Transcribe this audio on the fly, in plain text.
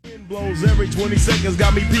blows every 20 seconds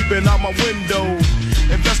got me peeping out my window,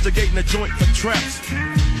 investigating the joint for traps,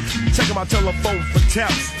 checking my telephone for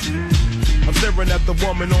taps. I'm staring at the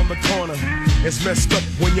woman on the corner. It's messed up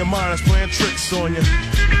when your mind is playing tricks on you.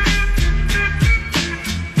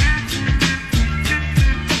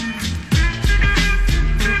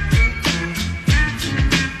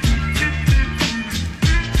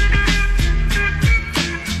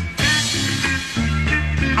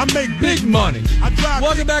 I make big money.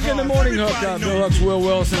 Welcome back in the morning hookup. Bill Hooks, Will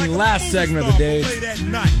Wilson. Last segment of the day.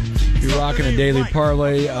 You're rocking a daily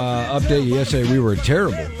parlay update. Yesterday we were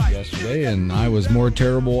terrible yesterday, and I was more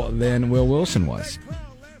terrible than Will Wilson was.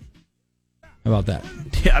 How about that?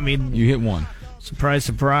 Yeah, I mean, you hit one. Surprise,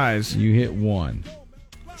 surprise. You hit one.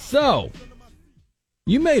 So,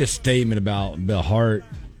 you made a statement about the heart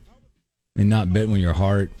and not betting with your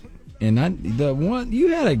heart. And you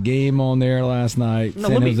had a game on there last night. No,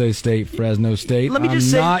 San Jose State, Fresno State. Let me just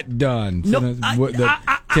say, not done. No,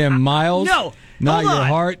 Tim Miles. No, not your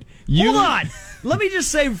heart. Hold on. Let me just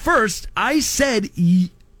say first, I said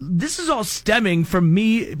this is all stemming from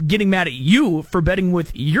me getting mad at you for betting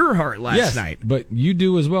with your heart last night. But you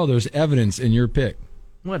do as well. There's evidence in your pick.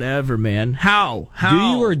 Whatever, man. How? Do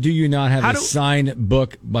you or do you not have a signed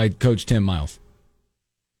book by Coach Tim Miles?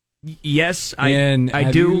 Yes, I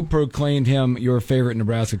have do. You proclaimed him your favorite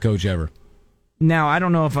Nebraska coach ever. Now, I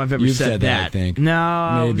don't know if I've ever said that. I think.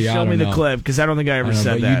 No, maybe. Show me the clip, because I don't think I ever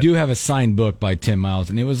said that. You do have a signed book by Tim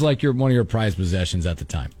Miles, and it was like one of your prized possessions at the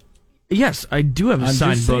time. Yes, I do have a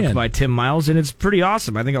signed book by Tim Miles, and it's pretty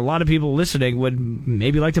awesome. I think a lot of people listening would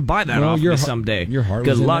maybe like to buy that off me someday. Your heart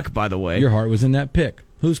Good luck, by the way. Your heart was in that pick.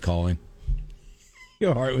 Who's calling?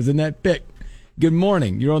 Your heart was in that pick. Good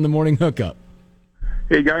morning. You're on the morning hookup.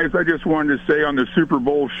 Hey, guys, I just wanted to say on the Super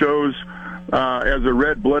Bowl shows, as a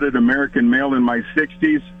red-blooded American male in my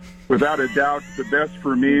 60s, without a doubt, the best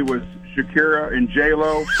for me was Shakira and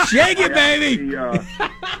J-Lo. Shake it, baby!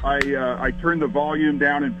 I turned the volume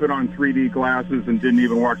down and put on 3D glasses and didn't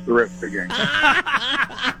even watch the rest of the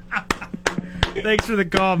game. Thanks for the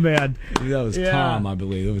call, man. That was Tom, I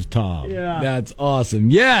believe. It was Tom. Yeah. That's awesome.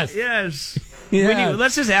 Yes! Yes. Yeah.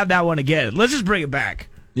 Let's just have that one again. Let's just bring it back.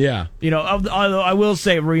 Yeah. Although I will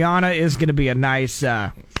say Rihanna is going to be a nice...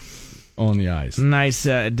 on the ice. Nice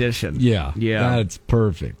addition. Yeah. Yeah. That's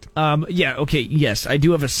perfect. Okay, yes, I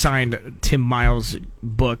do have a signed Tim Miles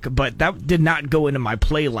book, but that did not go into my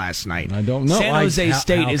play last night. I don't know. San Jose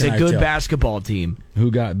State is a good basketball team. Who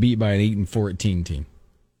got beat by an 8-14 team.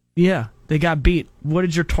 Yeah, they got beat. What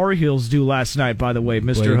did your Tar Heels do last night, by the way,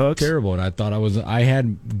 Mr. Hooks? Terrible, and I thought I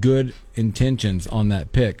had good intentions on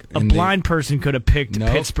that pick. A blind person could have picked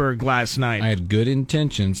Pittsburgh last night. I had good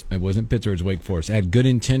intentions. It wasn't Pittsburgh, it was Wake Forest. I had good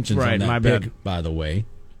intentions on that pick, by the way,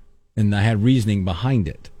 and I had reasoning behind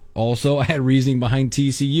it. Also, I had reasoning behind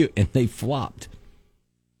TCU, and they flopped.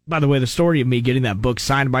 By the way, the story of me getting that book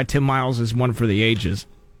signed by Tim Miles is one for the ages.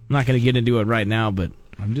 I'm not going to get into it right now, but...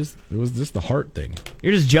 it was just the heart thing.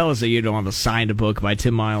 You're just jealous that you don't have a signed book by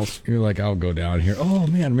Tim Miles. You're like, I'll go down here. Oh,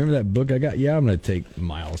 man, remember that book I got? Yeah, I'm going to take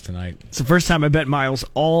Miles tonight. It's the first time I bet Miles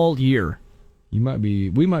all year. We might be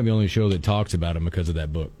the only show that talks about him because of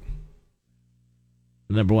that book.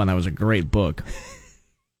 Number one, that was a great book.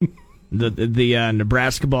 the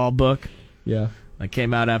Nebraska ball book. Yeah. That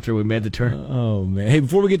came out after we made the turn. Oh, man. Hey,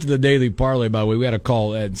 before we get to the daily parlay, by the way, we had a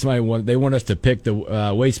call. They want us to pick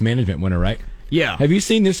the waste management winner, right? Yeah. Have you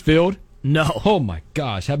seen this field? No. Oh, my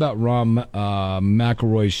gosh. How about Rom,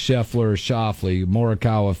 McElroy, Scheffler, Schauffele,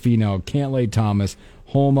 Morikawa, Finau, Cantlay, Thomas,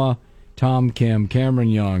 Homa, Tom Kim, Cameron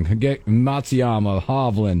Young, Matsuyama,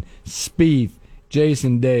 Hovland, Spieth,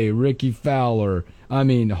 Jason Day, Ricky Fowler. I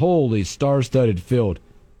mean, holy star-studded field.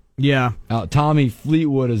 Yeah. Tommy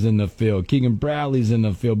Fleetwood is in the field. Keegan Bradley's in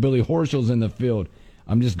the field. Billy Horschel's in the field.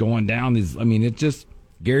 I'm just going down these. I mean, it's just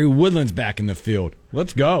Gary Woodland's back in the field.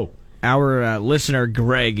 Let's go. Our listener,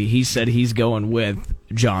 Greg, he said he's going with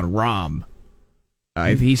Jon Rahm.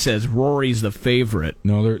 He says Rory's the favorite.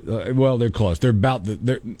 No, they're close. They're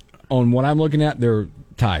on what I'm looking at, they're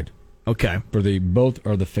tied. Okay. Both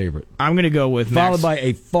are the favorite. I'm going to go with followed by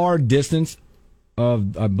a far distance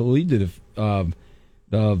of, I believe, so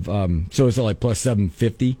it's like plus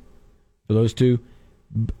 750 for those two.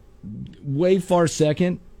 Way far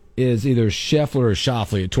second is either Scheffler or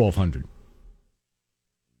Schauffele at 1,200.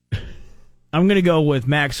 I'm going to go with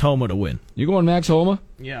Max Homa to win. You're going Max Homa?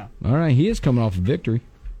 Yeah. All right, he is coming off a victory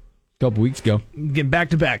a couple weeks ago. Getting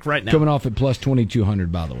back-to-back right now. Coming off at plus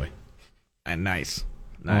 2,200, by the way. And nice.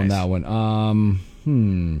 On that one.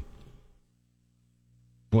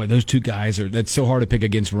 Boy, those two guys that's so hard to pick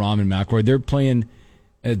against Rahm and McIlroy. They're playing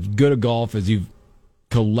as good a golf as you've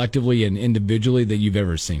collectively and individually that you've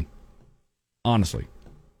ever seen. Honestly.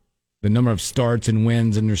 The number of starts and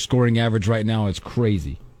wins and their scoring average right now is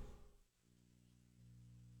crazy.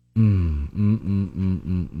 We're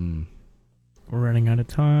running out of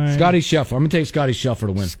time. Scotty Scheffler. I'm going to take Scotty Scheffler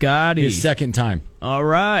to win. Scotty. His second time. All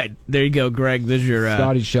right. There you go, Greg. There's your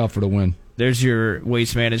Scotty Scheffler to win. There's your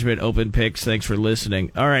Waste Management open picks. Thanks for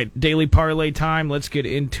listening. All right, daily parlay time. Let's get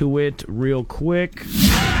into it real quick.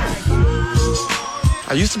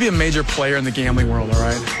 I used to be a major player in the gambling world, all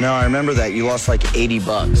right? No, I remember that. You lost like $80.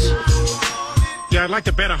 Yeah, I'd like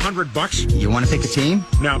to bet $100. You want to pick a team?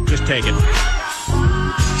 No, just take it.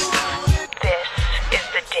 This is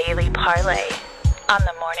the Daily Parlay on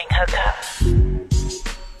the Morning Hookup.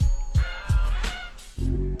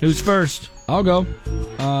 Who's first? I'll go.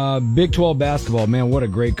 Big 12 basketball. Man, what a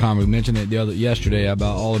great comment. We mentioned it yesterday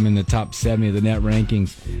about all of them in the top 70 of the net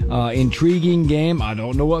rankings. Intriguing game. I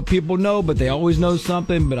don't know what people know, but they always know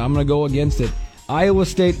something, but I'm going to go against it. Iowa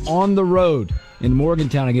State on the road in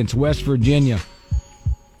Morgantown against West Virginia.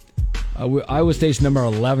 Iowa State's number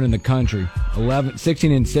 11 in the country.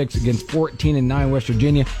 16-6 against 14-9 West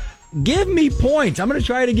Virginia. Give me points. I'm going to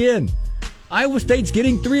try it again. Iowa State's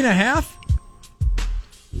getting 3.5.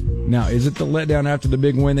 Now, is it the letdown after the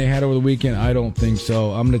big win they had over the weekend? I don't think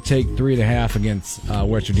so. I'm going to take 3.5 against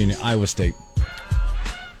West Virginia, Iowa State.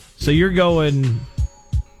 So you're going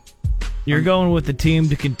with the team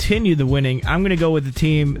to continue the winning. I'm going to go with the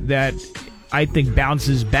team that I think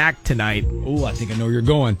bounces back tonight. Oh, I think I know where you're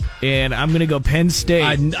going. And I'm going to go Penn State.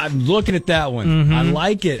 I'm looking at that one. Mm-hmm. I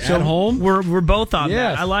like it. So at home? We're both on yes.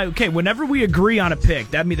 that. I like. Okay, whenever we agree on a pick,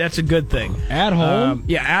 that's a good thing. At home?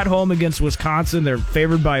 Yeah, at home against Wisconsin. They're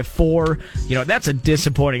favored by 4. That's a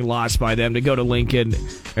disappointing loss by them to go to Lincoln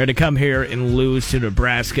or to come here and lose to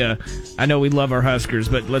Nebraska. I know we love our Huskers,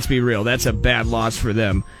 but let's be real. That's a bad loss for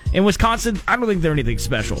them. In Wisconsin, I don't think they're anything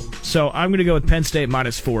special. So I'm going to go with Penn State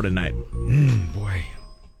 -4 tonight. Boy.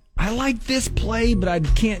 I like this play, but I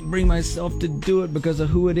can't bring myself to do it because of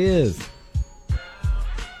who it is.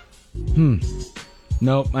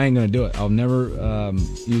 Nope, I ain't going to do it. I'll never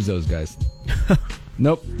use those guys.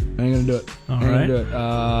 Nope, I ain't going to do it. All I ain't right. going to do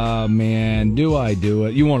it. Man, do I do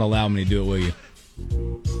it? You won't allow me to do it, will you?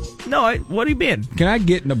 No, what do you mean? Can I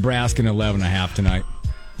get Nebraska in 11.5 tonight?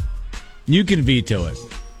 You can veto it.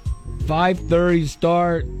 5:30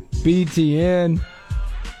 start, BTN.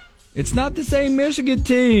 It's not the same Michigan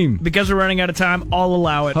team. Because we're running out of time, I'll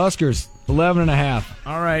allow it. Huskers, 11.5.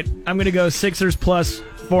 All right, I'm going to go Sixers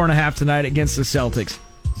 +4.5 tonight against the Celtics.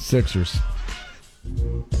 Sixers.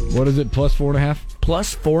 What is it, +4.5?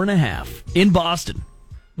 +4.5 in Boston.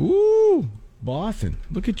 Ooh, Boston.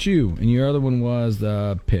 Look at you. And your other one was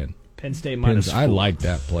Penn. Penn State -4. I like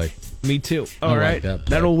that play. Me too. All I right, like that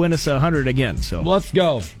play. that'll win us 100 again. So let's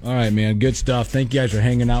go. All right, man. Good stuff. Thank you guys for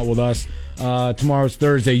hanging out with us. Tomorrow's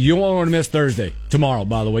Thursday. You won't want to miss Thursday. Tomorrow,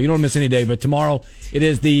 by the way. You don't miss any day, but tomorrow it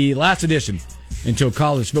is the last edition until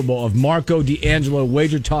college football of Marco D'Angelo,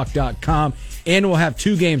 WagerTalk.com. And we'll have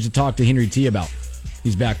 2 games to talk to Henry T about.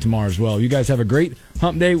 He's back tomorrow as well. You guys have a great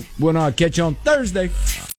hump day. We'll catch you on Thursday.